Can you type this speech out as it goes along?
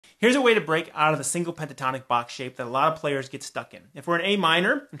Here's a way to break out of the single pentatonic box shape that a lot of players get stuck in. If we're in A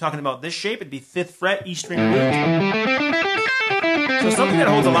minor, I'm talking about this shape, it'd be 5th fret, E string root. So something that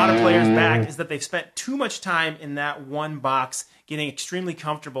holds a lot of players back is that they've spent too much time in that one box, getting extremely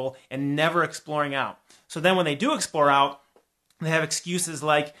comfortable and never exploring out. So then when they do explore out, they have excuses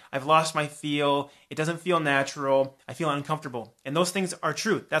like, I've lost my feel, it doesn't feel natural, I feel uncomfortable. And those things are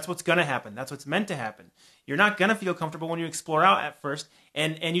true. That's what's going to happen. That's what's meant to happen. You're not going to feel comfortable when you explore out at first,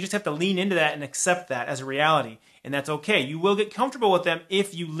 and you just have to lean into that and accept that as a reality. And that's okay. You will get comfortable with them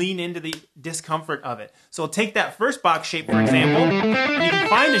if you lean into the discomfort of it. So take that first box shape, for example, and you can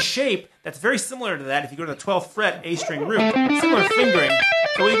find a shape that's very similar to that if you go to the 12th fret, A string root, similar fingering.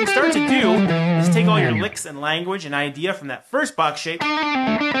 So what you can start to do is take all your licks and language and idea from that first box shape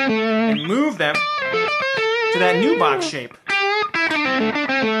and move them to that new box shape.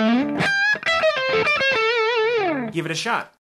 Give it a shot.